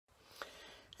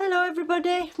Hello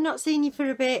everybody, not seen you for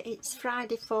a bit. It's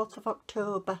Friday 4th of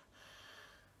October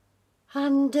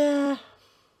and I've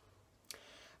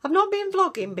not been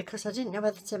vlogging because I didn't know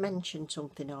whether to mention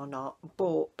something or not,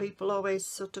 but people always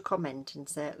sort of comment and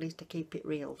say at least I keep it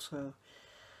real, so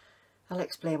I'll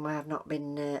explain why I've not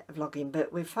been vlogging.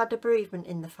 But we've had a bereavement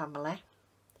in the family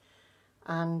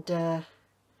and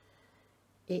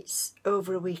it's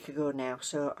over a week ago now,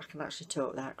 so I can actually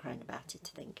talk without crying about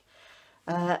it, I think.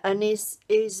 And he's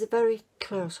a very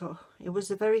close, he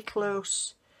was a very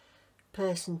close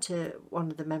person to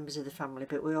one of the members of the family,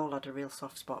 but we all had a real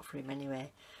soft spot for him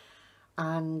anyway.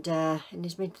 And in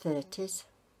his mid-30s,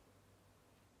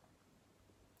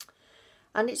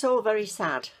 and it's all very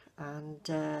sad,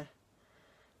 and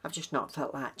I've just not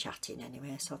felt like chatting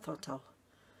anyway, so I thought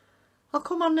I'll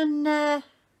come on and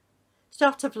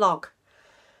start a vlog.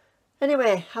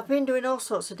 Anyway, I've been doing all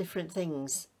sorts of different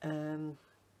things,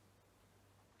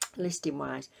 listing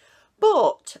wise,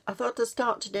 but I thought I'd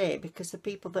start today because the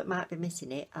people that might be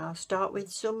missing it, I'll start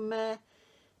with some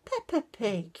Peppa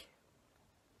Pig.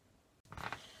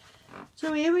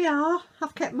 So here we are.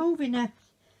 I've kept moving a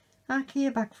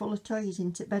IKEA bag full of toys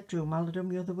into the bedroom while I've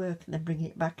done my other work and then bringing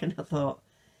it back, and I thought,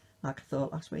 like I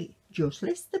thought last week, just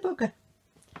list the bugger.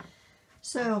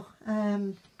 So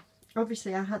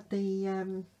obviously I had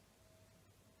the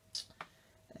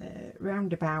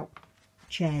roundabout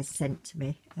chairs sent to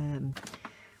me,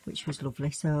 which was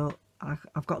lovely. So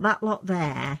I've got that lot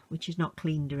there, which is not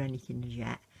cleaned or anything as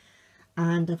yet,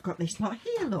 and I've got this lot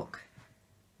here. Look,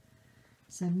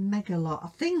 it's a mega lot. I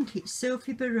think it's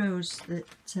Sophie Burrows that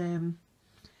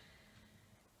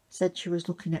said she was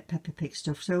looking at Peppa Pig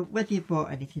stuff. So whether you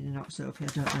bought anything or not, Sophie, I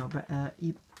don't know, but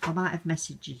I might have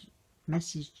messaged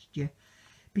you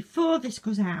before this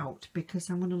goes out, because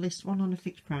I'm going to list one on a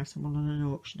fixed price and one on an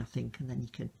auction, I think, and then you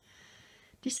can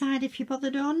decide if you're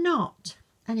bothered or not.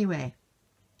 Anyway,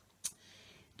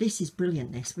 this is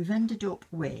brilliant. This we've ended up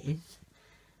with,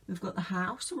 we've got the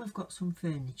house and we've got some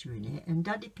furniture in it, and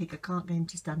Daddy Pig, I can't get him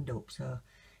to stand up, so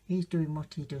he's doing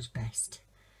what he does best,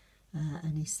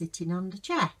 and he's sitting on the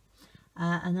chair,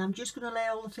 and I'm just going to lay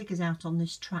all the figures out on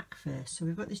this track first. So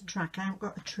we've got this track. I haven't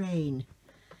got a train,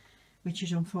 which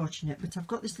is unfortunate, but I've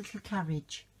got this little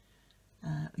carriage,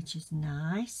 which is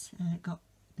nice. Got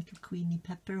little Queenie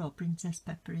Peppa or Princess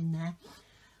Peppa in there.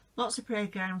 Lots of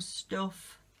playground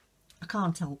stuff. I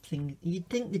can't help thinking, you'd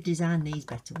think they'd design these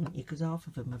better, wouldn't you, because half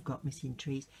of them have got missing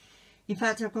trees. In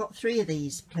fact, I've got 3 of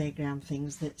these playground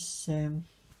things that's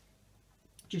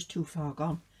just too far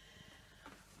gone.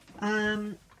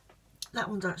 That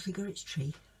one's actually got its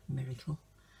tree, miracle.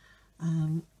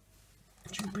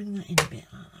 Should we bring that in a bit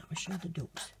like that? We'll show the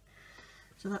ducks.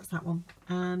 So that's that one.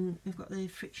 We've got the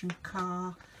friction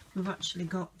car. We've actually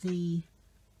got the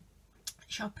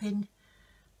shopping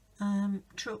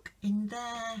truck in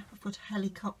there. We've got a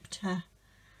helicopter.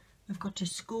 We've got a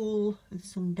school with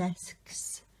some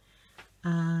desks.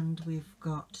 And we've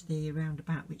got the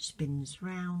roundabout which spins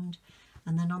round.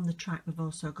 And then on the track we've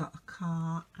also got a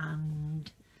car and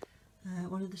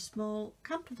one of the small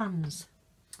camper vans.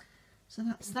 So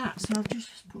that's that. So I've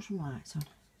just put some lights on.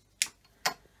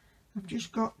 I've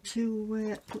just got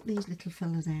to put these little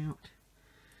fellas out,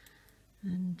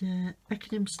 and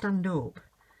making them stand up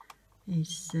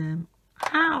is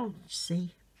I'll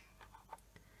see,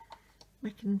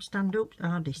 making them stand up the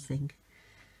hardest thing.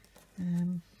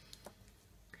 I'm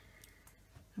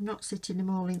not sitting them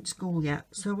all in school yet,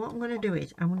 so what I'm going to do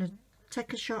is I'm going to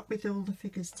take a shot with all the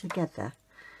figures together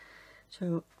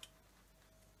so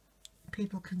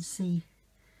people can see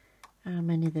how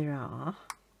many there are.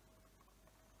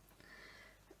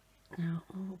 Now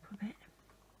up a bit.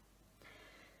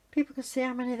 People can see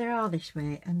how many there are this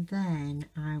way, and then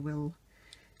I will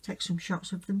take some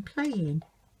shots of them playing.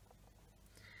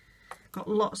 Got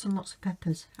lots and lots of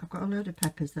peppers. I've got a load of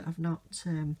peppers that I've not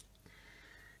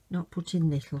put in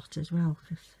this lot as well,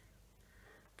 because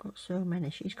I've got so many.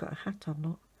 She's got a hat on,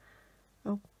 look.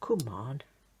 Oh, come on.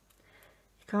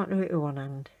 You can't do it with one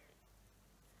hand.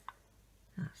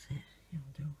 That's it,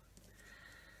 you'll do.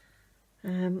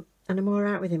 And I'm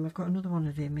alright with him. I've got another one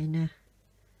of him in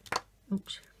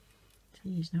oops.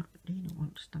 See, he don't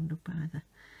want to stand up either.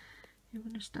 You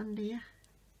want to stand here?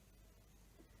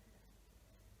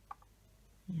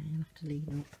 Yeah, you'll have to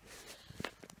lean up.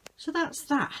 So that's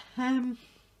that. Shall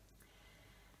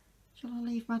I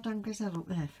leave my Dan Gazelle up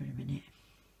there for a minute?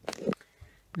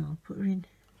 No, I'll put her in.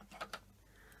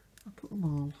 I'll put them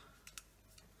all.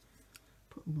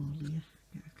 Put them all here.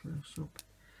 Get a close up.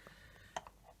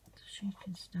 So she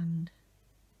can stand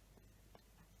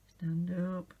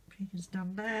up. She can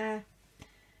stand there.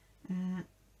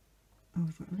 Oh,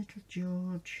 we've got a little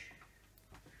George.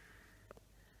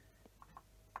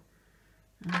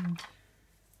 and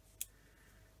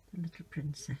the little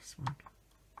princess one.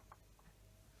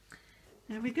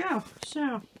 There we go.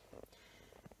 So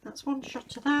that's one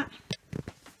shot of that.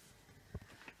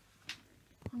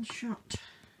 One shot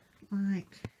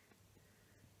like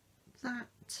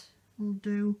that will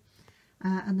do,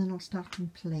 and then I'll start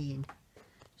on playing.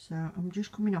 So I'm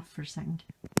just coming off for a second.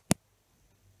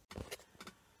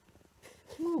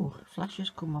 Oh, flash has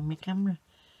come on my camera.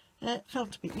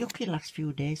 Felt a bit yucky last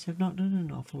few days. I've not done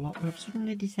an awful lot, but I've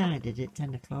suddenly decided at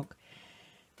 10 o'clock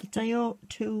that I ought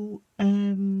to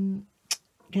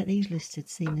get these listed,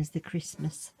 seen as the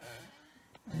Christmas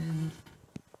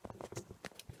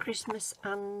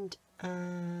and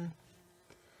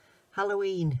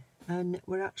Halloween, and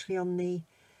we're actually on the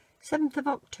 7th of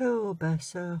October,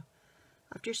 so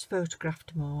I've just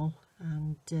photographed them all,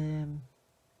 and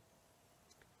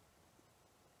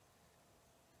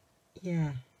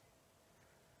yeah,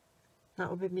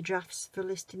 that'll be my drafts for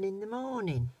listing in the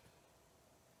morning.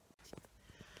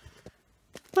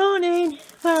 Morning!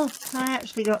 Well, I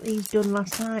actually got these done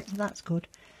last night, so that's good.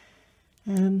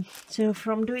 So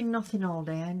from doing nothing all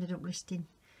day, I ended up listing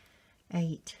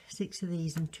 6 of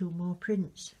these and 2 more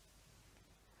prints.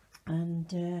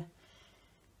 And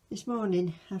this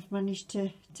morning I've managed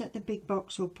to take the big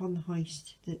box up on the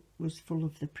hoist that was full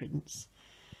of the prints.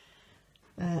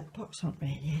 Box on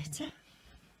radiator.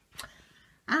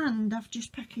 And I've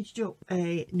just packaged up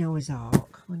a Noah's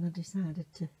Ark when I decided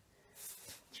to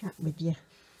chat with you.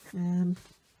 And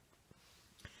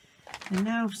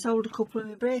now I've sold a couple of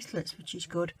my bracelets, which is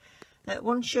good.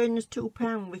 One's showing us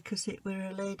 £2 because it were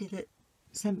a lady that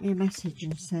sent me a message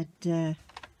and said, can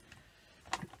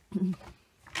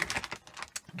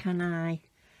I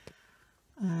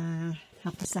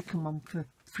have the second one for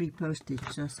free postage?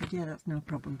 So I said, yeah, that's no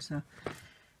problem. So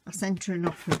I sent her an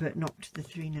offer, but knocked the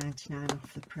 £3.99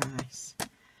 off the price.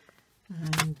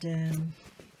 And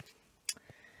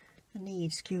I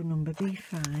need SKU number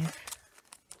B5.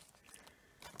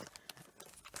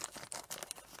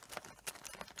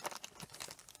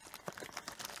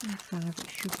 B5, it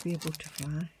should be able to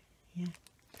fly, yeah.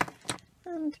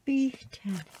 And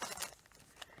B10.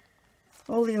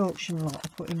 All the auction lot I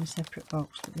put in a separate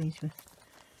box, but these were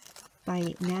buy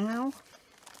it now.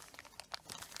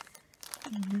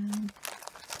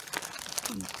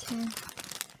 B10.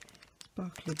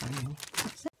 Sparkly brown.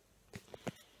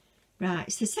 Right,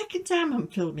 it's the second time I'm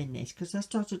filming this because I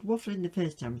started waffling the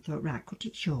first time. I thought, right, cut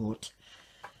it short.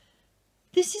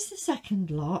 This is the second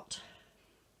lot,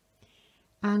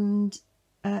 and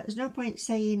there's no point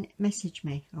saying message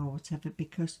me or whatever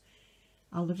because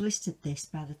I'll have listed this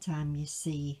by the time you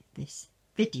see this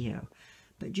video.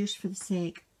 But just for the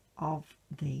sake of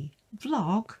the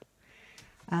vlog,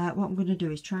 what I'm going to do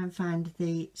is try and find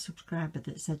the subscriber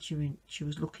that said she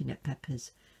was looking at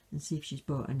Peppa's and see if she's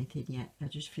bought anything yet. I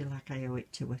just feel like I owe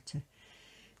it to her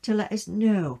to let us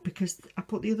know, because I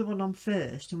put the other one on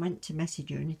first and went to message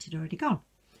her and it had already gone.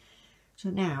 So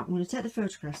now I'm going to take the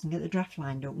photographs and get the draft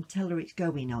lined up and tell her it's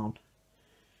going on.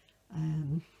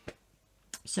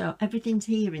 So everything's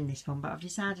here in this one, but I've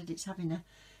decided it's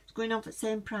going on for the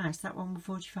same price. That one was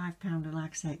 £45, and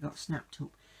like I say, it got snapped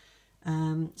up.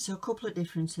 So a couple of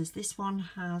differences. This one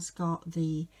has got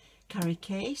the carry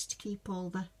case to keep all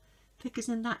the figures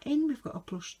and that in. We've got a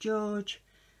plush George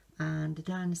and a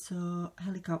dinosaur,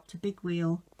 helicopter, big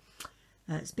wheel,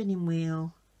 spinning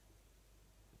wheel,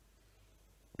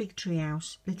 big tree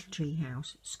house, little tree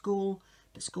house, school,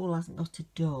 but school hasn't got a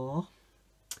door,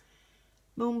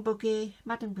 moon buggy,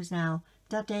 Madame Gazelle,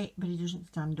 Daddy, but he doesn't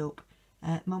stand up,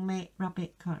 Mummy,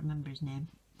 Rabbit, can't remember his name,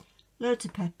 loads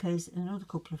of Peppers, another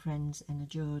couple of friends, and a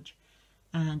George,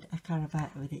 and a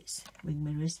Caravite with its wing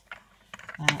mirrors.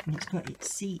 And it's got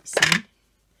its seats in,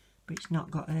 but it's not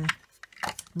got a,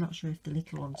 I'm not sure if the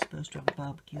little one's supposed to have a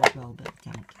barbecue as well, but it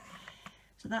can't.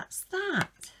 So that's that.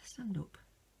 Stand up.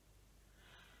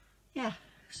 Yeah,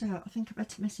 so I think I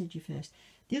better message you first.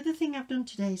 The other thing I've done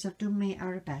today is I've done my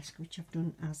arabesque, which I've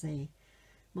done as a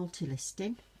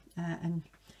multi-listing, and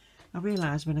I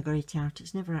realised when I got it out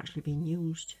it's never actually been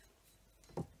used.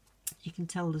 You can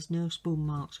tell there's no spoon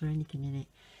marks or anything in it.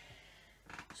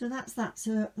 So that's that.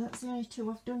 So that's the only two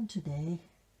I've done today.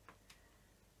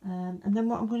 And then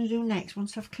what I'm going to do next,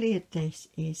 once I've cleared this,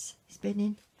 is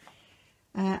spinning.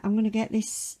 I'm going to get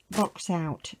this box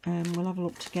out and we'll have a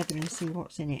look together and see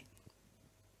what's in it.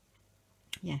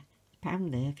 Yeah,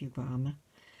 £1 there if you've got armour.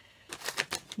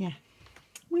 Yeah,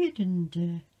 weird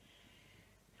and,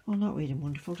 well, not weird and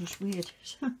wonderful, just weird.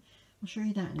 So I'll show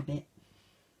you that in a bit.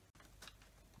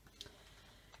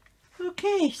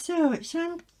 Okay, so it's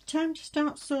time to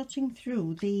start sorting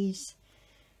through these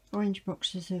orange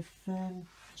boxes of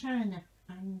China.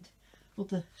 and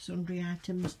other sundry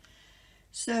items.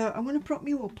 So I'm going to prop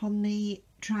you up on the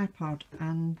tripod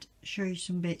and show you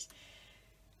some bits.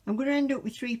 I'm going to end up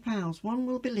with 3 piles. One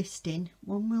will be listing,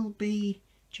 one will be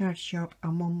charity shop,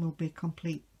 and one will be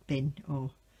complete bin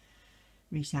or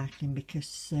recycling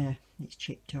because it's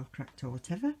chipped or cracked or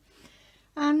whatever.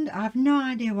 And I've no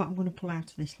idea what I'm going to pull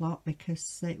out of this lot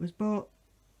because it was bought,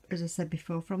 as I said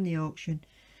before, from the auction,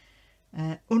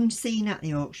 unseen at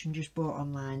the auction, just bought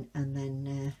online, and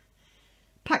then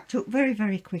packed up very,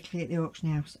 very quickly at the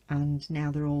auction house, and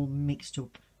now they're all mixed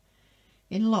up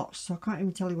in lots, so I can't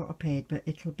even tell you what I paid, but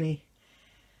it'll be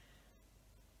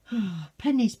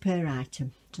pennies per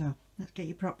item. So let's get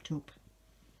you propped up.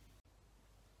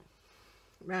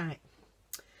 Right,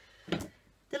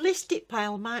 the listed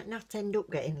pile might not end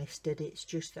up getting listed, it's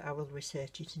just that I will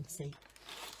research it and see.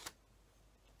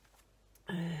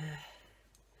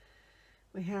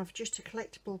 We have just a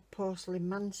collectible porcelain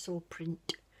Mansell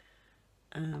print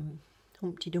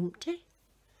Humpty Dumpty,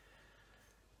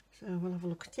 so we'll have a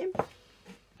look at him.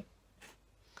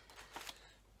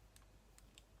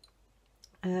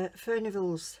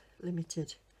 Furnivals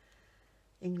Limited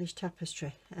English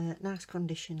tapestry, nice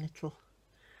condition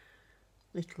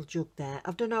little jug there.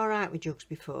 I've done alright with jugs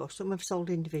before. Some I've sold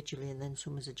individually and then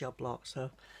some as a job lot, so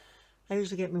I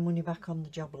usually get my money back on the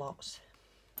job lots,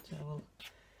 so we'll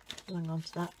hang on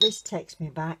to that. This takes me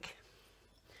back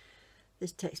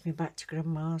to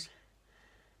Grandma's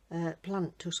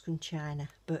plant Tuscan china,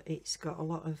 but it's got a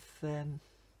lot of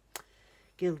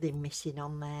gilding missing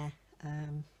on there,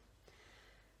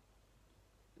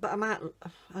 but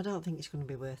I don't think it's going to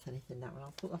be worth anything, that one.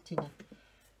 I'll put that in a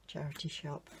charity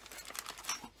shop.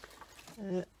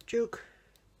 Jug,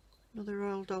 another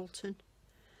Royal Dalton.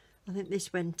 I think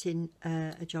this went in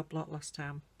a job lot last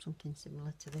time, something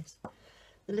similar to this.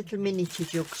 The little miniature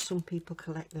jugs, some people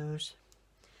collect those.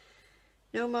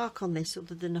 No mark on this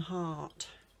other than a heart,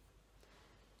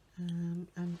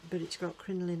 but it's got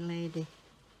Crinoline Lady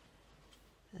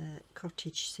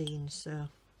cottage scenes, so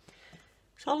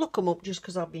I'll look them up just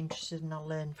because I'll be interested and I'll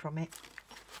learn from it.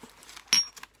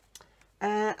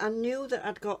 I knew that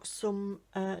I'd got some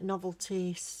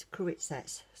novelty cruet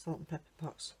sets, salt and pepper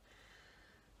pots.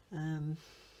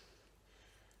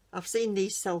 I've seen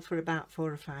these sell for about £4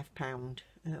 or £5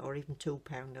 or even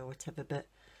 £2 or whatever, but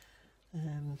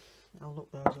I'll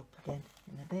look those up again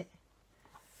in a bit.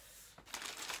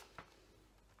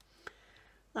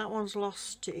 That one's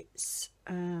lost its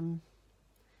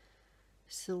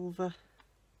silver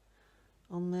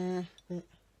on there, but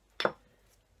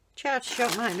charity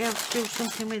shop might be able to do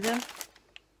something with them.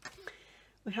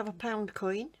 We have a £1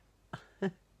 coin.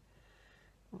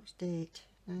 What's date?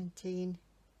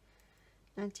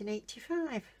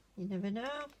 1985. You never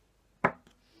know.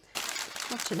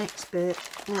 Not an expert.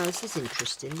 Now this is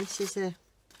interesting. This is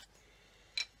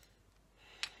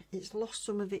it's lost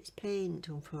some of its paint,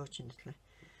 unfortunately.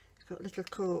 It's got little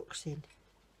corks in.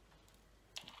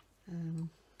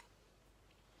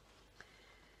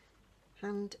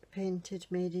 Hand painted,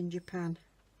 made in Japan.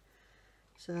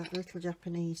 So a little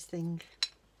Japanese thing.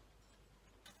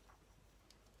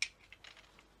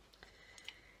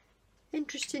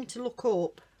 Interesting to look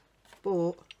up,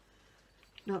 but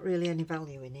not really any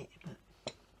value in it. But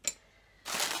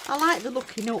I like the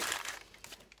looking up.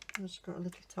 It's got a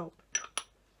little top.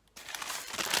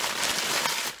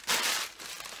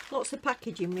 Lots of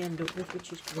packaging we end up with,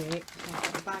 which is great.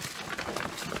 A bag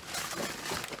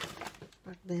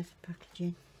there for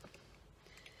packaging.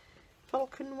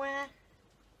 Falconware,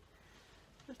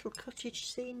 little cottage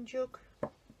scene jug.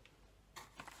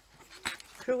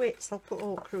 Cruets, I'll put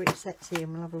all cruet sets here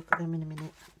and we'll have a look at them in a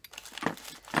minute.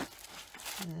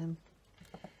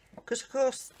 Because of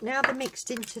course now they're mixed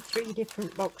into 3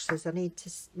 different boxes, I need to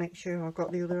make sure I've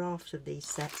got the other halves of these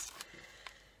sets.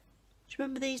 Do you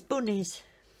remember these bunnies?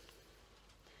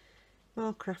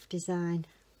 More craft design.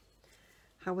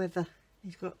 However,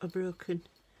 he's got a broken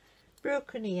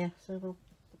ear, so we'll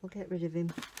get rid of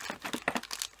him.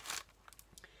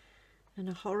 And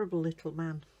a horrible little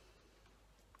man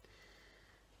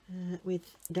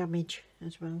with damage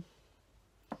as well.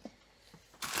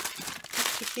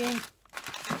 Again,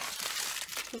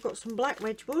 we've got some black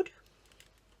wedgwood.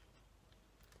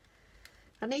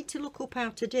 I need to look up how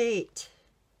to date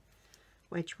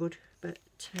wedgwood, but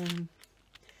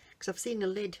because I've seen a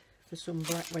lid for some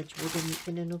black wedgwood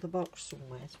in another box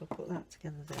somewhere, so I'll put that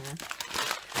together there.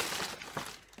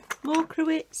 More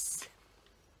cruets.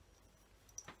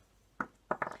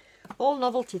 All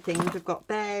novelty things. We've got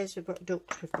bears, we've got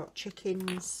ducks, we've got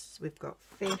chickens, we've got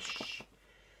fish.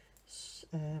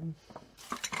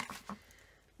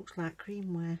 Looks like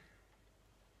creamware.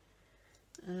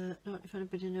 don't know if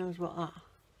anybody knows what that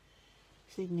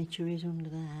signature is under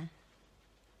there.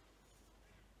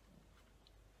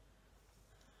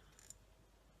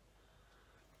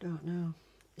 Don't know.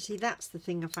 See, that's the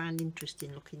thing I find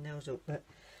interesting, looking those up, but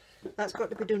that's got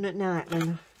to be done at night when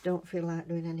I don't feel like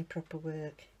doing any proper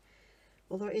work.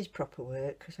 Although it is proper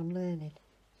work because I'm learning.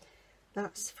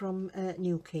 That's from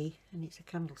New Key, and it's a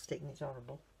candlestick and it's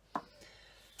horrible.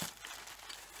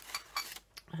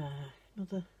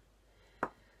 Another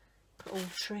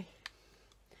poultry.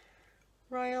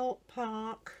 Royal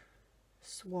Park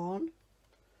Swan.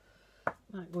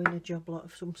 Might go in a job lot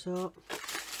of some sort.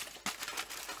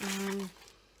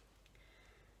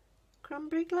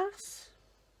 Cranberry glass.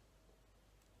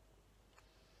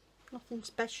 Nothing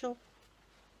special,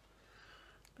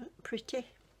 but pretty.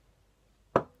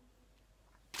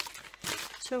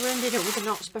 So we ended up with a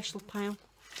not special pile.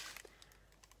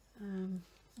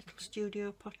 Little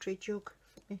studio pottery jug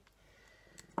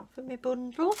for me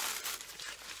bundle.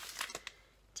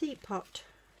 Teapot,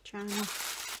 china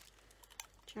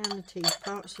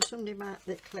teapot. So somebody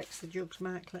that collects the jugs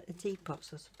might collect the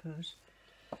teapots, I suppose.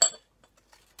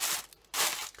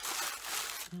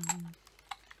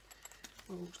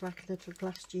 Looks like a little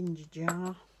glass ginger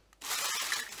jar.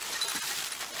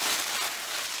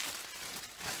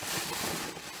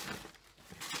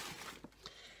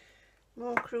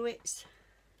 More cruets.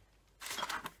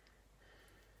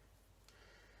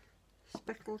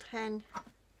 Speckled hen.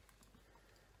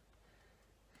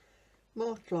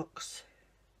 Mortlocks.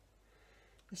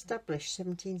 Established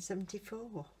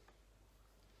 1774.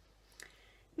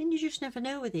 I mean, you just never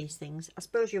know with these things. I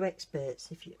suppose you're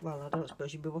experts. If you, well, I don't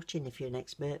suppose you'll be watching if you're an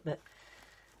expert, but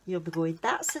you'll be going,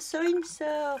 that's a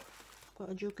so-and-so.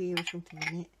 Got a jug here or something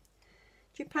in it.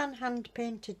 Japan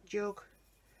hand-painted jug.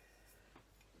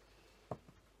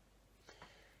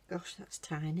 Gosh, that's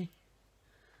tiny.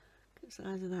 Look at the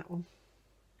size of that one.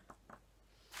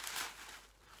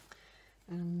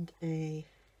 And a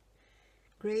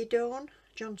Grey Dawn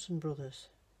Johnson Brothers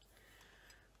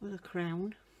with a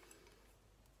crown.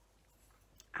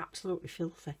 Absolutely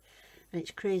filthy, and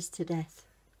it's crazed to death.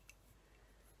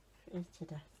 Crazed to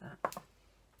death, that.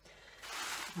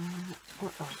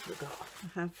 What else have we got?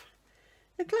 I have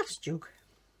a glass jug.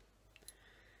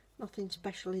 Nothing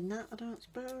special in that, I don't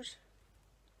suppose.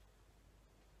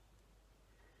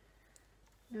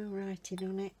 No writing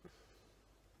on it.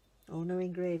 Oh, no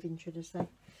engraving, should I say.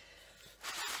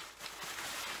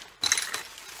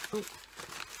 Oh,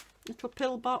 little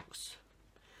pill box.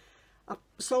 I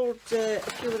sold a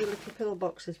few of the little pill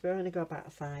boxes, but I only got about a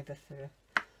 £5 for a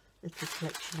little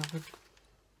collection of them.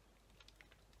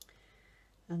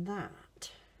 And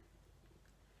that,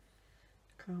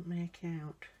 I can't make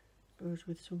out, goes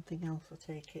with something else, I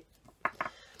take it.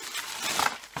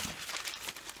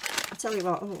 I tell you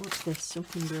what, oh, what's this?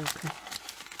 Something broken.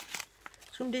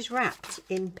 Somebody's wrapped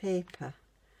in paper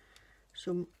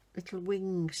some little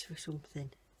wings for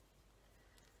something.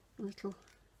 Little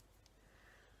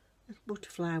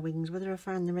butterfly wings. Whether I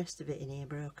find the rest of it in here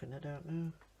broken, I don't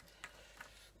know.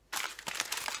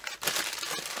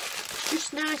 It's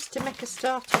just nice to make a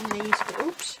start on these. But,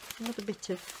 oops, another bit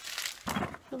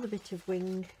of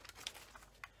wing.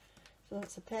 So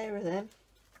that's a pair of them.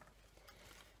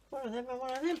 One of them and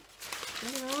one of them.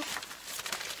 Anymore.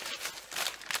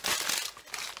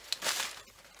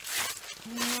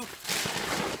 No.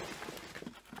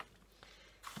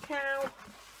 Cow.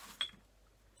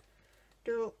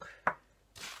 Duck.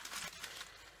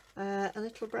 A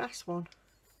little brass one.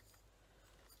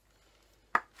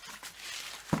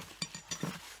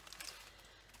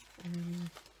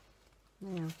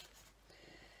 Now,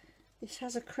 this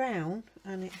has a crown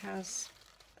and it has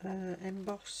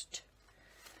embossed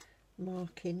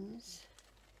markings,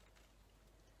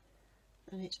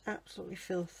 and it's absolutely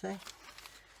filthy,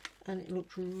 and it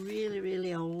looks really,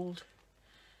 really old,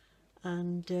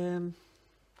 and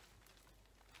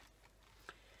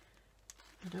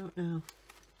I don't know.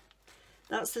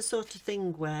 That's the sort of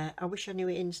thing where I wish I knew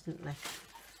it instantly.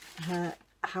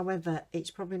 However, it's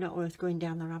probably not worth going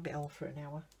down the rabbit hole for an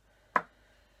hour.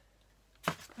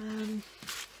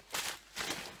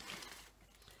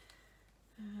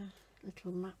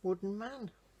 Little wooden man.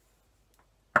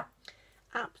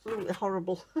 Absolutely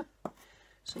horrible.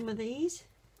 Some of these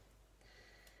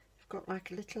have got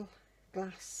like a little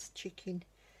glass chicken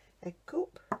egg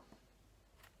cup.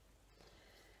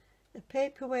 A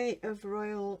paperweight of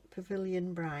Royal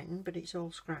Pavilion Brighton, but it's all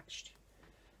scratched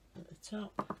at the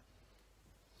top.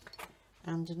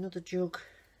 And another jug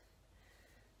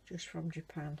just from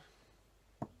Japan.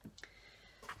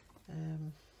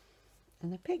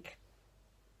 And a pig.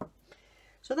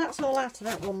 So that's all out of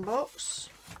that one box.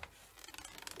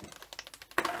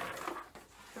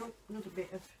 Oh, another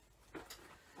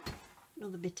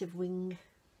bit of wing.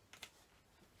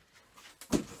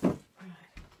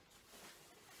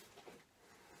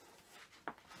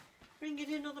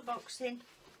 Bringing another box in.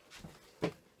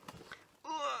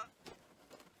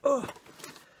 Oh.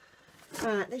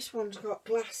 Right, this one's got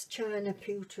glass, china,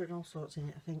 pewter and all sorts in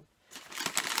it, I think.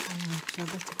 So I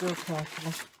better go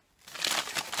carefully.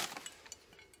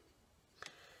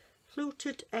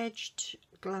 Fluted edged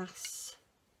glass.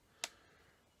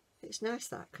 It's nice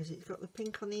that, because it's got the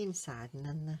pink on the inside and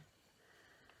then the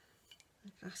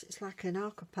glass. It's like an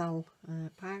alcopal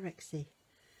pyrexy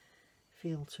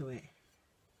feel to it.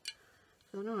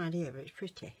 So no idea, but it's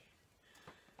pretty.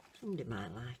 Somebody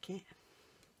might like it.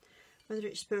 Whether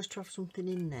it's supposed to have something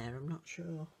in there, I'm not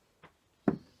sure.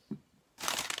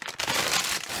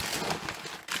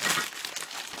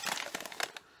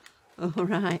 All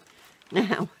right,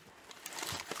 now,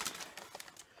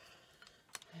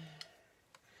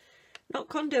 not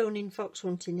condoning fox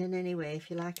hunting in any way.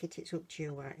 If you like it, it's up to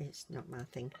you. It's not my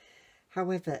thing.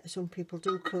 However, some people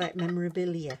do collect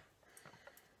memorabilia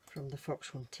from the fox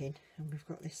hunting, and we've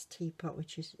got this teapot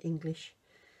which is English,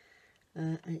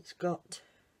 and it's got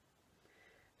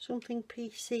something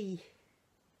PC.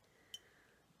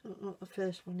 I don't know what the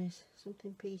first one is.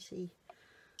 Something PC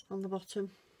on the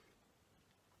bottom,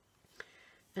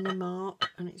 and a mark,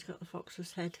 and it's got the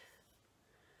fox's head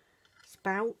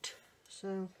spout.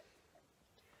 So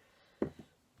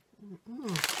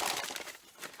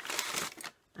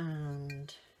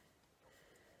and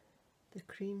the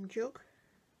cream jug.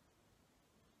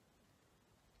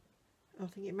 I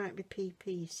think it might be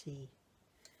PPC.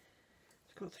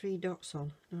 It's got 3 dots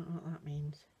on. I don't know what that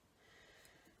means.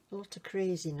 A lot of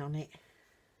crazing on it,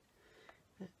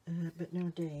 but no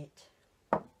date.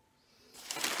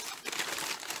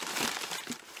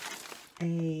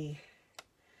 A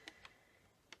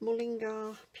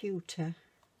Mullingar pewter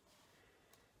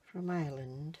from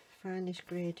Ireland, finest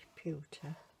grade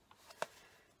pewter.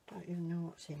 Don't even know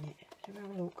what's in it. Have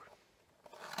a look.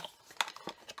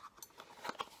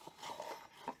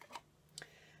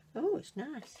 Oh, it's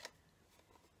nice.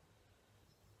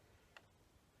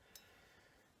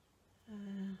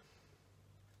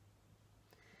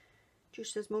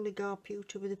 Just says Mullingar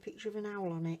pewter with a picture of an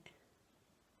owl on it.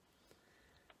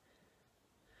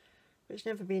 But it's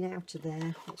never been out of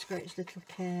there. It's got its little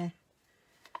care.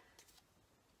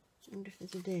 I wonder if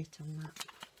there's a date on that.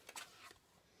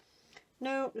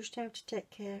 No, just how to take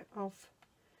care of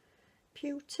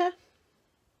pewter.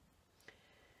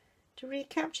 To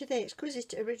recapture the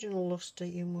exquisite original lustre,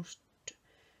 you must,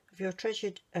 of your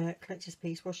treasured collector's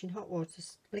piece, wash in hot water,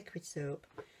 liquid soap,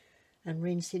 and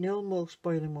rinse in almost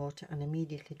boiling water, and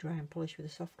immediately dry and polish with a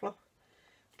soft cloth.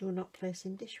 Do not place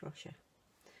in dishwasher.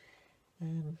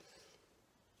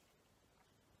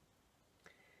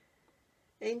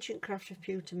 Ancient craft of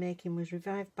pewter making was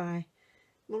revived by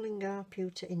Mullingar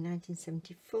pewter in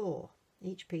 1974.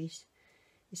 Each piece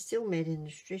is still made in the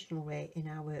traditional way in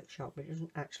our workshop, but it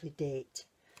doesn't actually date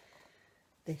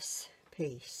this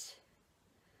piece.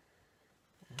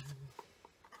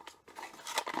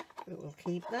 But we'll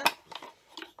keep that.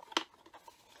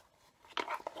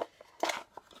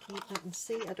 Keep that and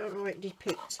see. I don't know what it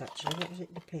depicts actually. What does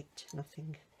it depict?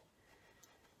 Nothing.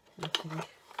 Nothing.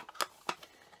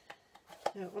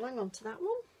 So we'll hang on to that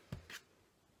one.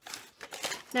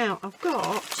 Now I've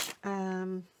got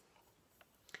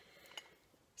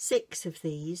 6 of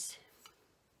these,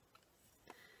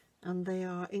 and they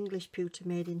are English pewter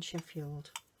made in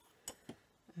Sheffield.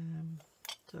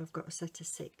 So I've got a set of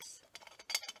 6.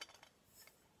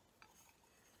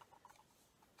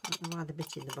 I don't know why the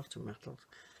bit in the bottom rattles,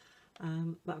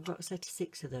 but I've got a set of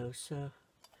 6 of those, so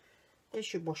they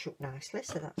should wash up nicely,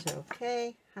 so that's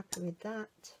okay. Happy with that.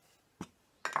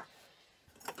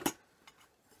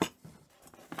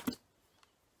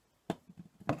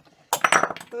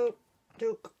 Oh,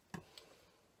 duck.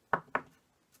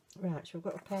 Right, so we've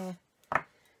got a pair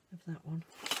of that one.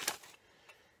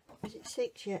 Is it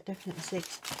 6? Yeah, definitely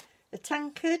 6. A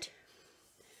tankard.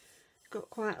 Got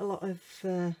quite a lot of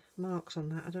marks on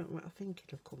that. I don't know. I think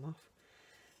it'll come off.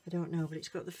 I don't know, but it's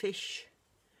got the fish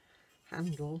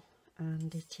handle,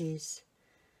 and it is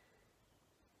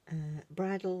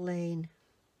Bridle Lane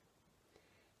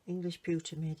English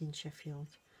pewter made in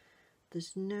Sheffield.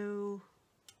 There's no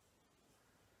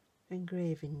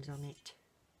engravings on it.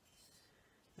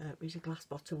 It's a glass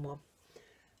bottom one.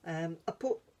 I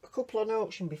put a couple on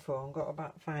auction before and got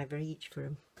about £5 each for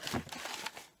them.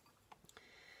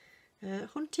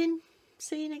 Hunting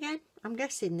scene again. I'm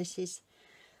guessing this is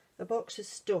a box of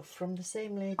stuff from the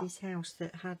same lady's house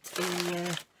that had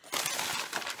the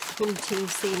hunting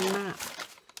scene map.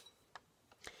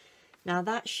 Now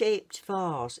that shaped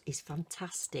vase is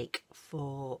fantastic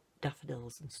for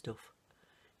daffodils and stuff.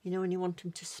 You know, when you want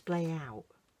them to splay out.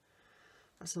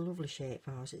 That's a lovely shaped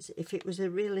vase. If it was a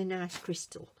really nice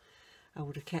crystal, I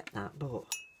would have kept that, but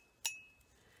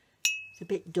it's a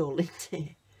bit dull, isn't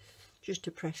it? Just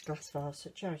a pressed glass vase,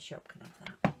 so charity shop can have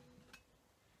that.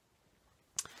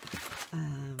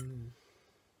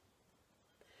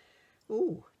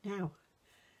 Oh, now,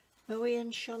 Moe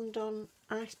and Chandon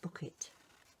ice bucket.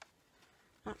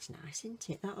 That's nice, isn't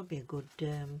it? That'll be a good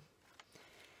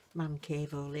man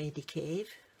cave or lady cave.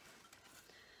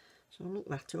 So I'll look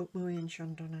that up, Moe and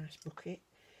Chandon ice bucket.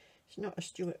 It's not a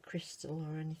Stuart crystal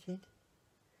or anything.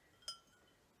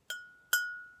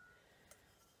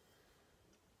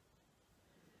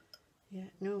 Yeah,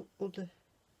 no other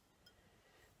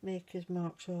makers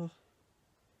marks or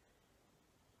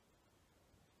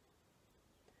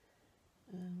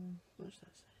what's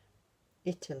that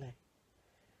say?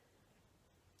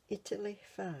 Italy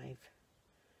 5.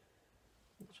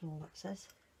 That's all that says.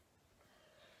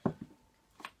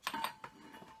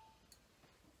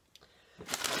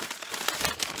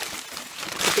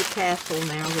 Be careful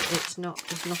now that it's not,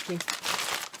 there's nothing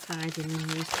hiding in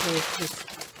these papers.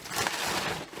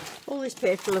 All this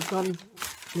paper will have gone at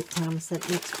the time I sent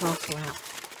the next parcel out.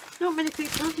 Not many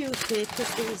people have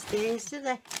newspapers these days, do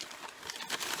they?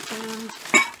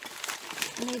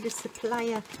 I need a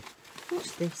supplier.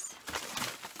 What's this?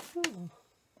 Oh.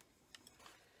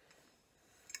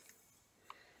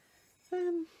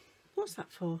 What's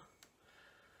that for?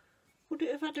 Would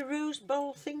it have had a rose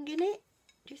bowl thing in it,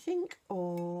 do you think?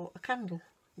 Or a candle?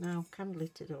 No, candle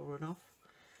it'll run off.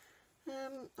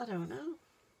 I don't know.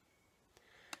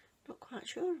 Not quite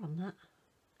sure on that.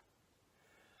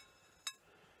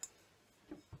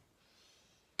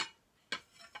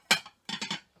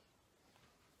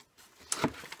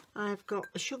 I've got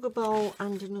a sugar bowl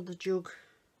and another jug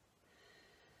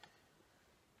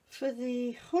for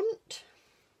the hunt.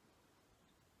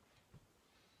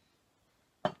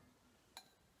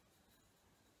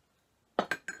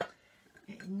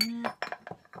 Get in there.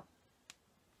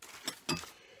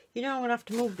 You know I'm going to have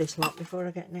to move this lot before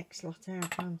I get next lot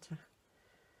out, aren't I?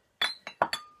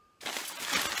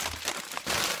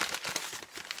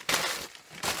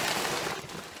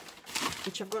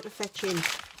 Which I've got to fetch in.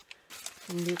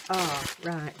 Right,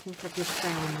 I think I've just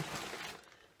found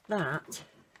that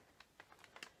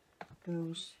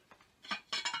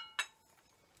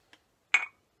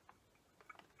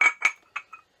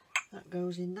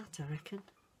goes in that, I reckon. Do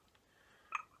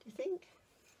you think?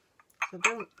 So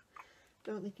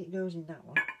don't think it goes in that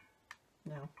one.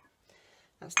 No,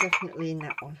 that's definitely in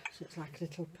that one. So it's like a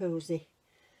little posy,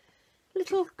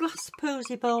 little glass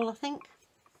posy bowl, I think.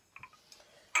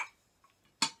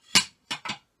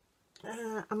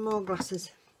 And more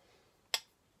glasses.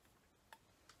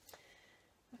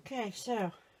 Okay, so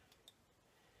I'm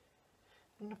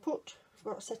going to put, I've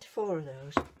got a set of 4 of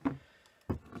those.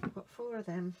 I've got 4 of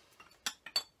them.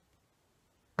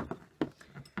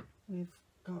 We've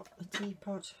got a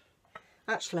teapot.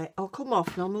 Actually, I'll come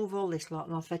off and I'll move all this lot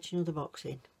and I'll fetch another box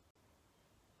in.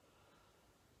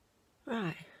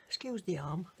 Right, excuse the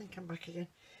arm, I think I'm back again.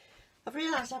 I've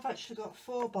realised I've actually got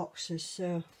 4 boxes,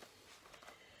 so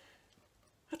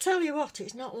I tell you what,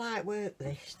 it's not light work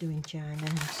this, doing china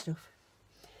and stuff.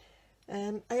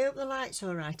 I hope the light's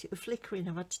alright. It was flickering,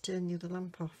 I've had to turn the other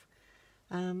lamp off.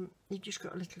 You've just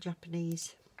got a little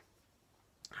Japanese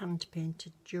hand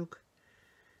painted jug.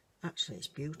 Actually, it's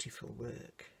beautiful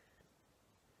work.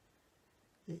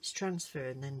 It's transfer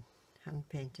and then hand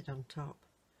painted on top.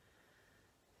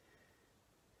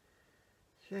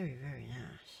 It's very, very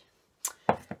nice.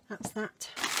 That's that.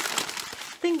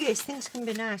 Thing is, things can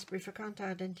be nice, but if I can't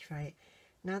identify it.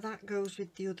 Now that goes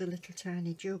with the other little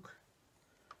tiny jug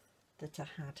that I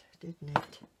had, didn't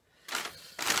it?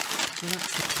 So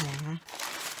that's a pair.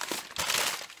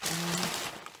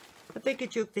 A bigger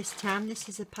jug this time. This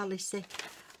is a Palissy.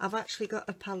 I've actually got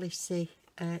a Palissy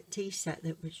tea set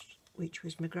that which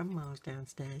was my grandma's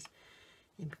downstairs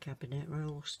in the cabinet,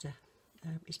 Royal Worcester.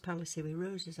 It's Palissy with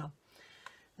roses on.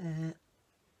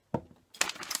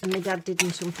 And my dad did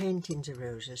me some paintings of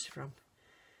roses from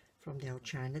the old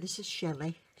china. This is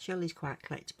Shelley. Shelley's quite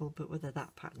collectible, but whether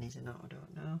that pattern is or not, I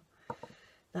don't know.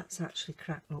 That's actually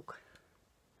cracked, look.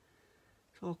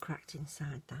 It's all cracked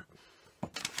inside that.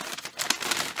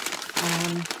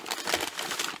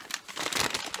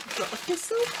 I've got a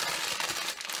thistle.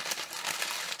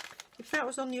 If that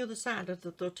was on the other side, I'd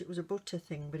have thought it was a butter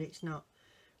thing, but it's not.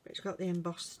 But it's got the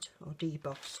embossed or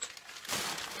debossed,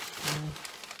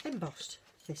 embossed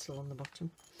thistle on the bottom.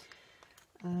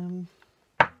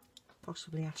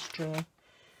 Possibly ashtray.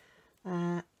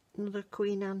 another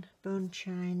Queen Anne bone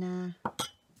china,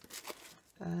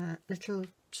 little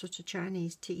sort of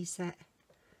Chinese tea set,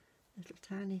 little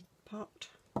tiny pot.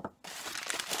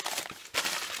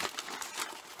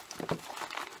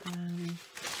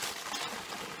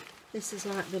 This is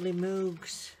like Billy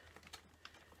Moog's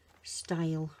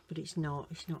style, but it's not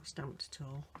stamped at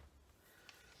all.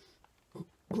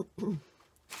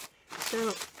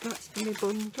 So that's my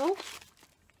bundle.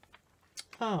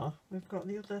 We've got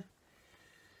the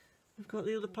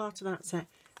other part of that set.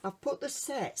 I've put the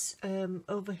sets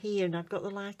over here, and I've got the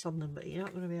light on them, but you're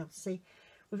not going to be able to see.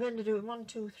 We've ended up with 1,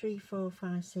 2, 3, 4,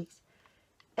 5, 6,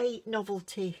 8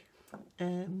 novelty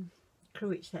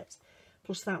cruet sets,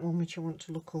 plus that one which I want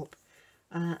to look up,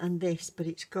 and this, but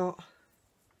it's got,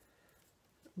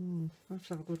 I'll have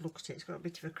to have a good look at it. It's got a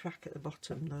bit of a crack at the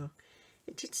bottom though.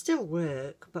 It did still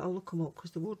work, but I'll look them up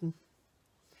because they're wooden.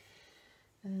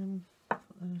 Put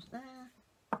those there.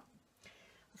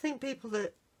 I think people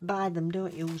that buy them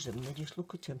don't use them, they just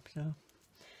look at them. So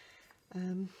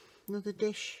another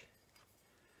dish,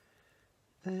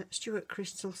 Stuart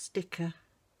Crystal sticker,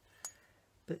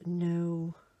 but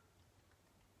no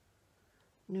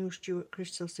Stuart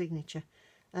Crystal signature.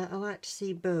 I like to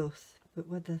see both, but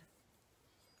whether,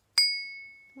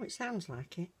 oh, it sounds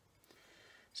like it,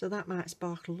 so that might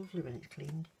sparkle lovely when it's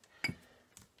cleaned.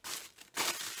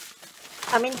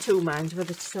 I'm in two minds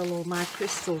whether to sell all my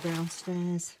crystal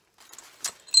downstairs.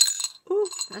 Oh,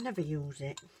 I never use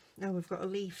it. Now we've got a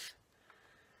leaf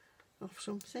of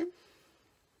something.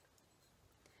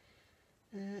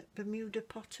 Bermuda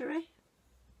pottery.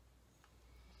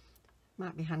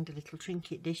 Might be a handy little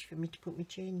trinket dish for me to put my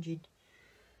change in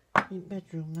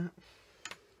bedroom, that.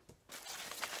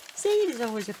 See, there's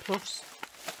always a plus.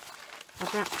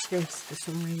 I've wrapped this for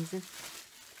some reason.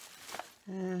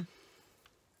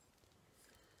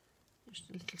 Just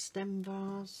a little stem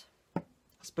vase. I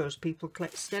suppose people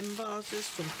collect stem vases,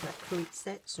 some collect cruet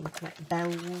sets, some collect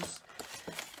bells,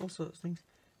 all sorts of things.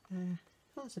 Oh,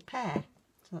 there's a pear,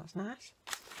 so that's nice.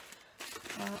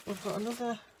 We've got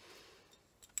another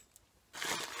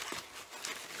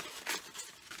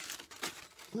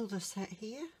set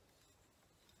here.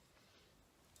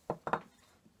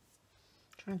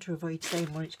 Trying to avoid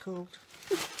saying what it's called.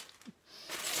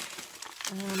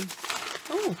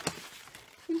 Oh,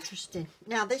 interesting.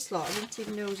 Now this lot, I didn't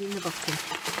even know was in the bottom.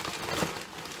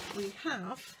 We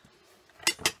have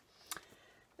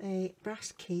a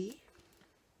brass key.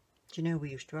 Do you know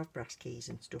we used to have brass keys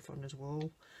and stuff on his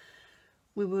wall?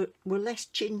 We're less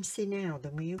chintzy now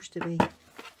than we used to be.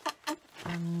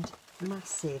 And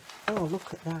massive. Oh,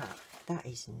 look at that. That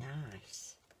is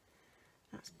nice.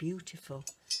 That's beautiful.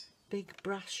 Big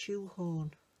brass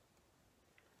shoehorn.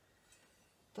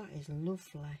 That is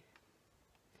lovely.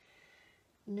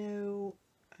 No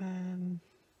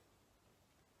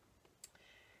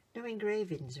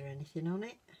engravings or anything on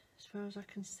it, as far as I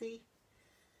can see.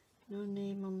 No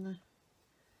name on the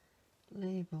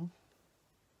label.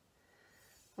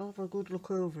 I'll have a good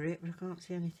look over it, but I can't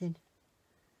see anything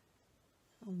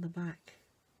on the back.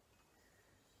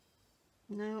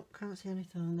 No, can't see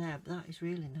anything on there, but that is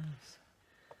really nice.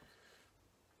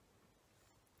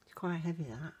 It's quite heavy,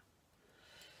 that.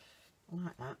 I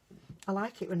like that. I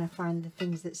like it when I find the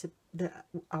things that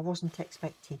I wasn't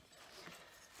expecting.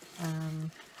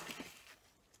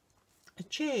 A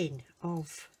chain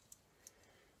of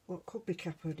what could be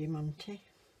Capo di Monte.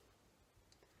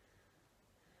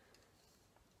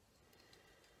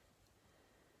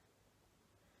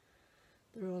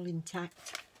 They're all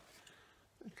intact.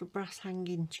 Little brass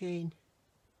hanging chain.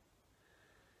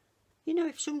 You know,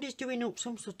 if somebody's doing up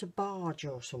some sort of barge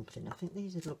or something, I think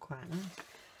these would look quite nice.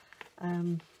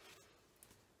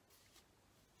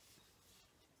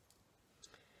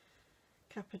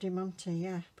 Capo di Monte,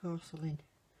 yeah, porcelain.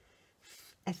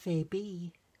 FAB.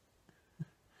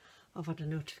 I've had a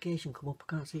notification come up,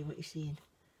 I can't see what you're seeing.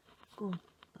 Go on,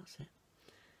 that's it.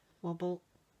 Wobble.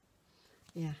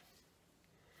 Yeah.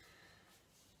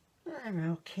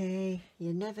 Okay,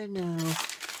 you never know.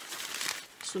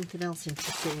 Something else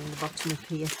interesting in the bottom of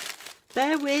here.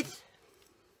 Bear with.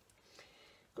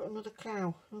 Got another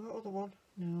cow. I've got other one.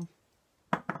 No.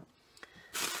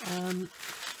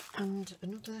 And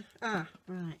another. Ah,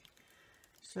 right.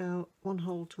 So 1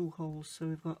 hole, 2 holes. So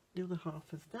we've got the other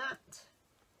half of that.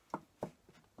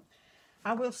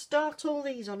 I will start all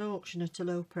these on auction at a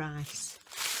low price.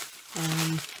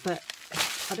 But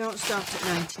I don't start at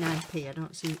 99p. I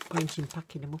don't see point in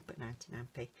packing them up at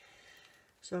 99p.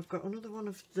 So I've got another one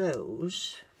of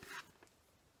those.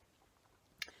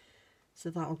 So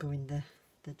that'll go in the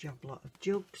job lot of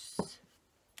jugs.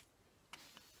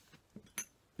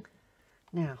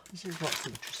 Now, this is what's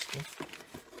interesting.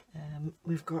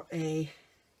 We've got a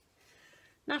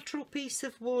natural piece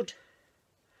of wood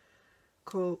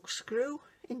corkscrew,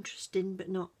 interesting but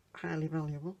not highly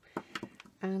valuable,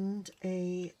 and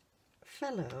a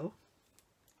fellow,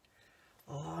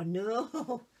 oh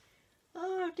no,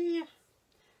 oh dear,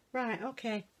 right,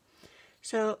 okay,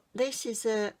 so this is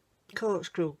a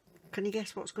corkscrew. Can you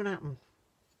guess what's going to happen?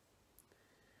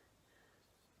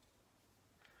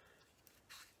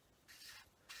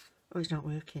 Oh, it's not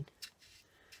working.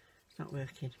 It's not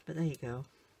working, but there you go.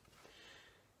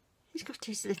 He's got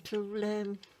his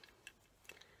little,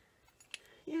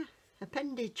 yeah,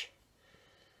 appendage.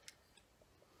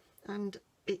 And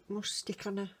it must stick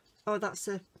on a... Oh, that's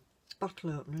a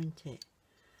bottle opener, isn't it?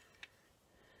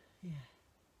 Yeah.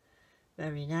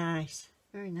 Very nice.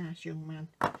 Very nice, young man.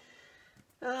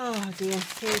 Oh, dear.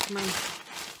 Here's my...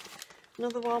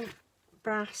 Another one.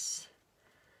 Brass.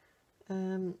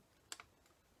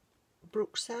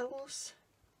 Bruxelles,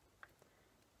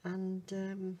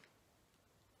 and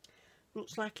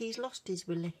looks like he's lost his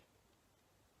willy.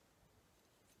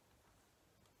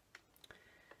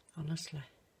 Honestly,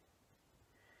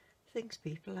 things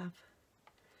people have.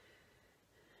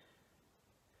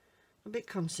 I'm a bit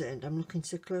concerned. I'm looking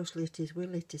so closely at his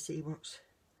willy to see what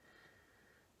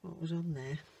was on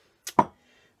there.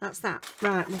 That's that.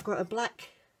 Right, we've got a black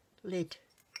lid.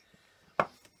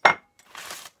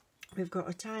 We've got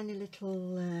a tiny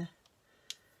little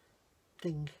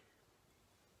thing.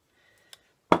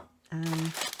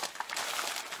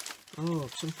 Oh,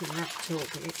 something wrapped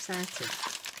up. Get excited.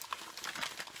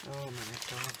 Oh my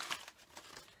god.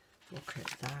 Look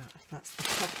at that. That's the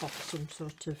top off some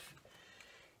sort of...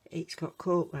 It's got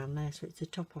cork around there, so it's the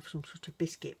top off some sort of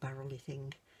biscuit barrel-y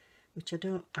thing, which I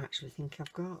don't actually think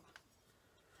I've got.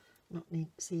 Not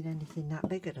seen anything that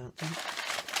big, I don't think.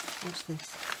 What's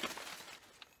this?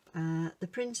 The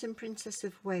Prince and Princess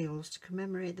of Wales, to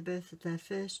commemorate the birth of their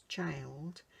first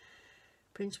child,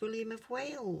 Prince William of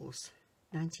Wales,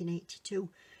 1982.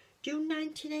 June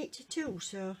 1982,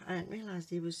 so I hadn't realised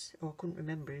he was, or couldn't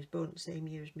remember, he was born the same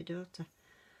year as my daughter.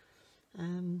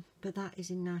 But that is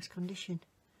in nice condition.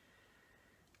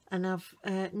 And I've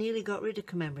nearly got rid of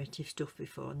commemorative stuff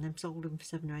before, and then sold them for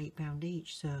 £7 or £8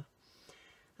 each, so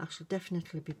I shall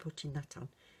definitely be putting that on,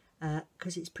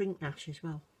 because it's Prinknash as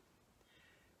well.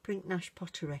 Prinknash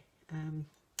pottery.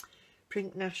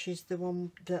 Prinknash is the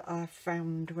one that I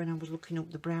found when I was looking up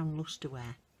the brown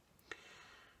lustreware.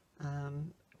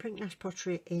 Prinknash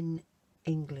pottery in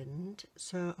England,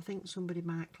 so I think somebody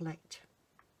might collect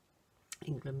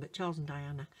England, but Charles and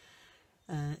Diana,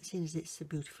 seeing as it's so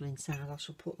beautiful inside, I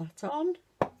shall put that on.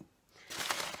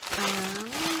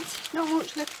 And not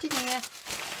much left in here.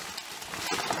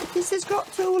 If this has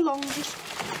got too long, just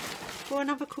go and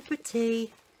have a cup of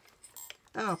tea.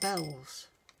 Oh, bells.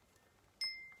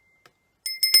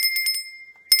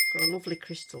 Got a lovely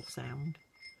crystal sound.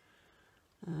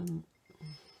 Yeah.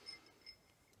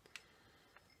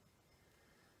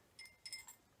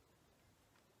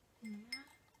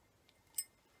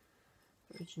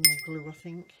 Original glue, I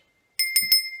think.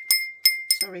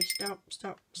 Sorry,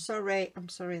 stop. Sorry, I'm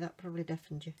sorry, that probably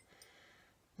deafened you.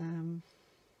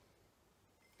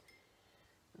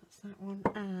 That's that one,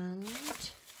 and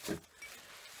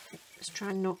let's try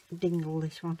and not dingle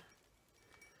this one.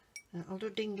 I'll do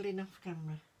dingling off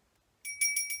camera.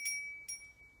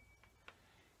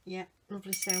 Yeah,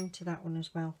 lovely sound to that one as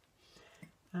well.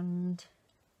 And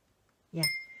yeah,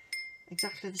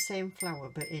 exactly the same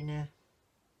flower, but in a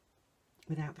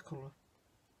without the colour.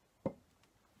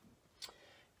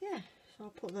 Yeah, so I'll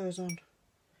put those on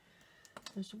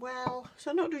as well.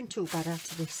 So I'm not doing too bad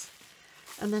out of this.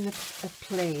 And then a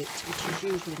plate, which is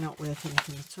usually not worth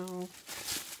anything at all.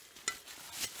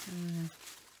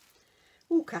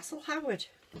 Oh, Castle Howard.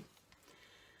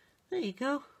 There you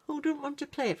go. Who don't want a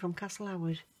plate from Castle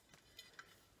Howard?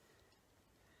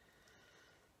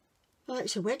 Well,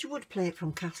 it's a Wedgwood plate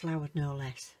from Castle Howard, no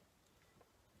less.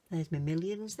 There's my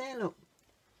millions there, look.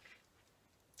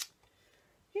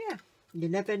 Yeah, you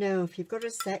never know. If you've got a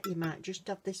set, you might just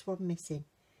have this one missing.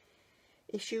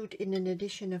 Issued in an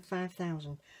edition of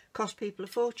 5,000. Cost people a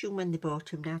fortune when they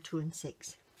bought them, now 2 and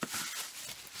 6.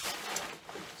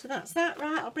 So that's that.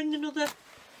 Right, I'll bring another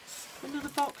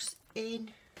box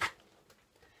in.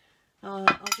 I'll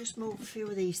just move a few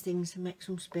of these things and make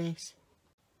some space.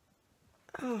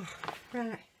 Oh,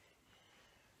 right.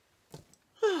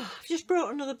 Oh, I've just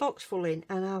brought another box full in,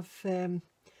 and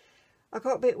I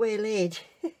got a bit waylaid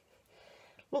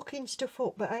looking stuff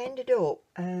up, but I ended up,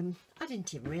 I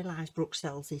didn't even realise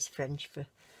Bruxelles is French for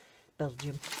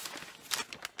Belgium.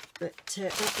 But the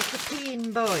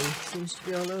Capine boy seems to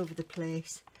be all over the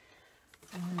place.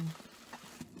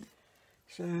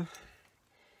 So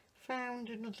found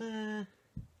another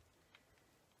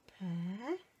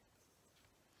pair.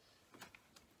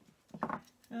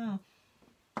 Oh,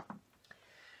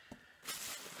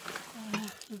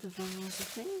 another vase, I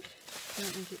think.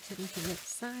 Don't think it's anything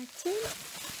exciting.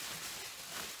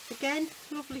 Again,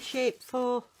 lovely shape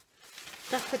for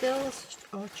daffodils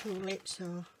or tulips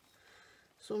or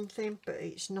something, but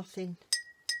it's nothing,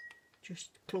 just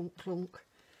clunk clunk.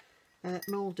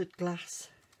 Moulded glass,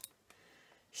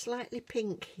 slightly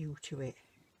pink hue to it,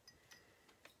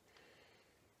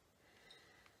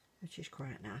 which is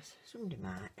quite nice. Somebody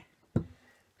might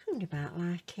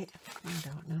like it, I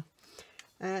don't know.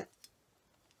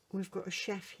 We've got a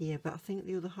chef here, but I think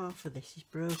the other half of this is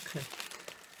broken.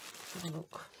 Let's have a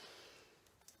look.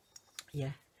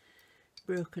 Yeah,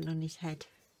 broken on his head,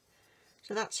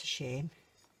 so that's a shame.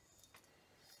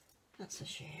 That's a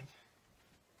shame.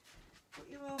 Put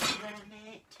you over there,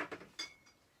 mate.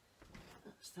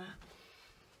 That's that.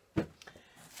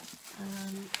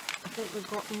 I think we've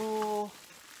got more.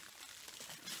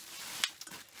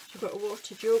 We've got a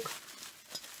water jug.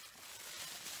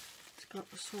 It's got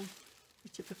some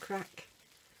bit of a crack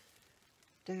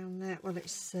down there. Well,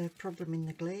 it's a problem in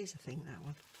the glaze, I think, that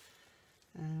one.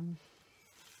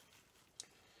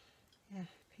 Yeah,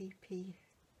 PPC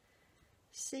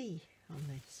on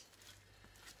this.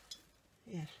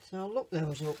 Yeah, so I'll look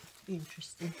those up. Be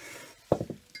interesting.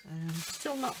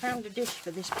 Still not found a dish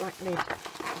for this black lid.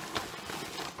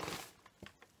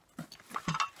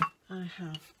 I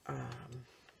have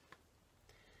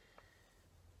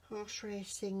horse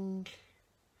racing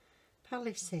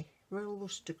Palissy Royal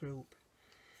Worcester Group.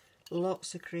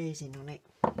 Lots of crazing on it.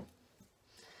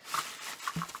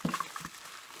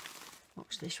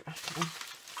 What's this rattling?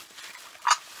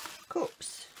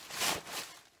 Cups.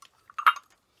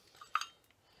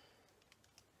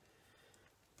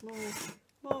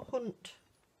 More Hunt.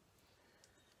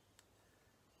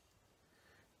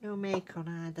 No make on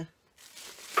either.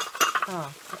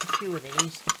 Oh, got a few of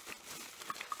these.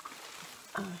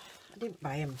 I didn't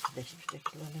buy them for this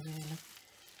particularly, really.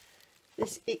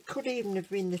 It could even have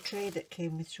been the tray that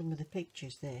came with some of the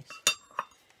pictures, this.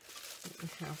 That we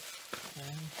have.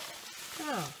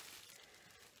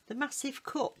 The massive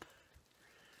cup.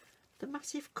 The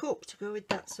massive cup to go with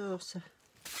that saucer.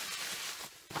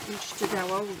 Interested how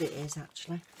old it is,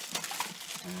 actually.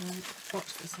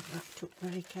 What's this? I've wrapped up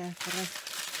very carefully.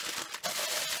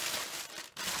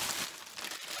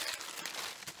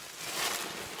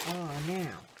 Oh,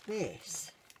 now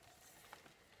this.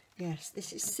 Yes,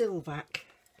 this is Silvac.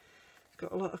 It's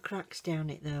got a lot of cracks down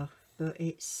it though, but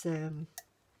it's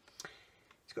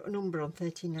got a number on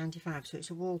 13.95, so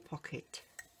it's a wall pocket.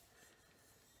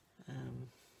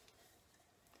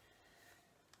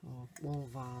 Or wall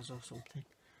vase or something.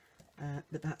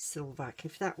 But that's Silvac.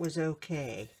 If that was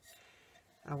okay,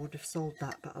 I would have sold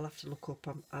that, but I'll have to look up.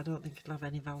 I don't think it'll have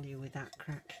any value with that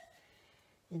crack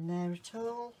in there at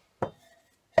all.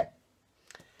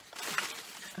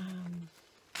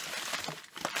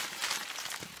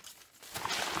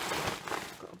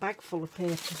 Got a bag full of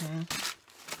paper now.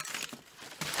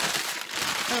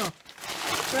 Oh,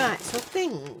 right, so I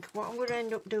think what I'm going to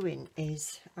end up doing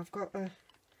is I've got the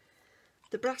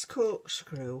brass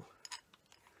corkscrew,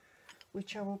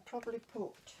 which I will probably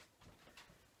put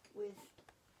with,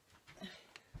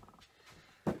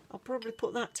 I'll probably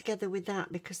put that together with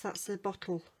that, because that's the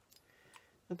bottle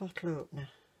opener.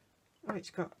 Oh,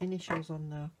 it's got initials on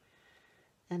there,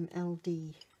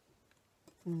 MLD.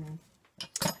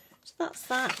 So that's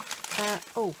that.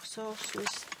 Oh,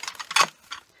 sauces.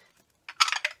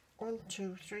 1,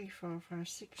 2, 3, 4, 5,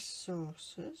 6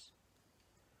 sauces.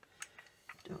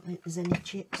 Don't think there's any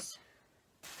chips.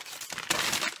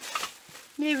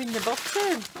 Nearing the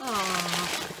bottom.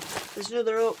 Oh, there's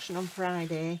another auction on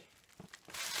Friday.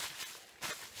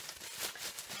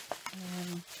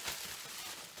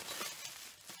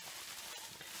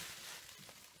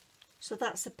 So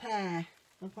that's a pair.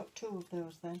 I've got 2 of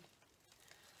those then.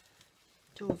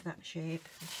 2 of that shape,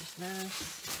 which is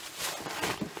nice.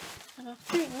 And I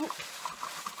think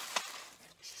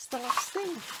this is the last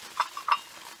thing.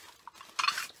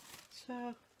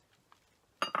 So,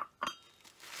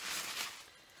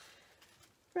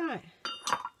 right.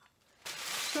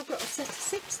 So I've got a set of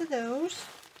 6 of those.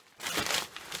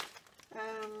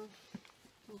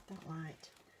 Need that light.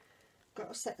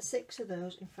 Got a set of 6 of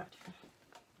those. In fact,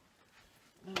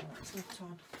 no, that's not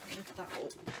on. Lift that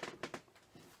up.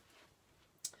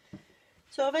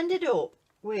 So I've ended up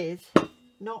with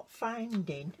not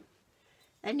finding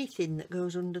anything that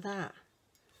goes under that.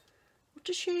 What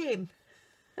a shame.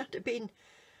 I'd have been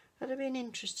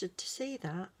interested to see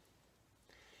that.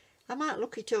 I might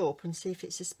look it up and see if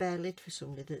it's a spare lid for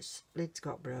somebody that's lid's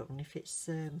got broken. If it's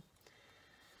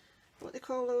what they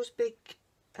call those big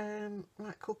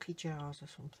like cookie jars or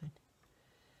something.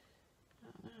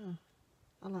 I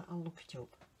don't know. I'll look it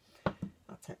up.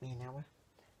 That'll take me an hour.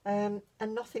 And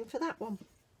nothing for that one.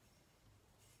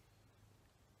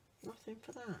 Nothing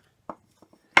for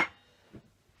that.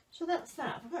 So that's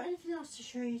that. Have I got anything else to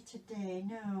show you today?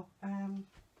 No.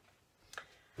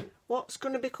 What's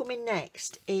going to be coming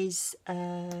next is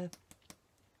a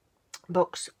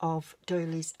box of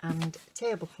doilies and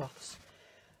tablecloths.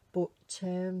 But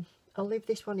I'll leave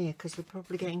this one here because they're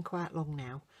probably getting quite long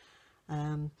now.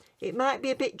 It might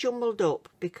be a bit jumbled up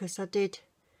because I did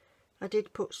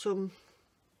put some.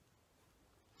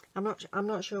 I'm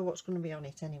not sure what's going to be on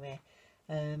it anyway.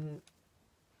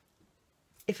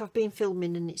 If I've been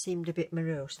filming and it seemed a bit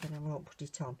morose, then I won't put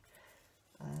it on.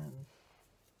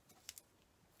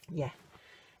 Yeah.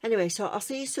 Anyway, so I'll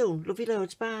see you soon. Love you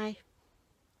loads. Bye.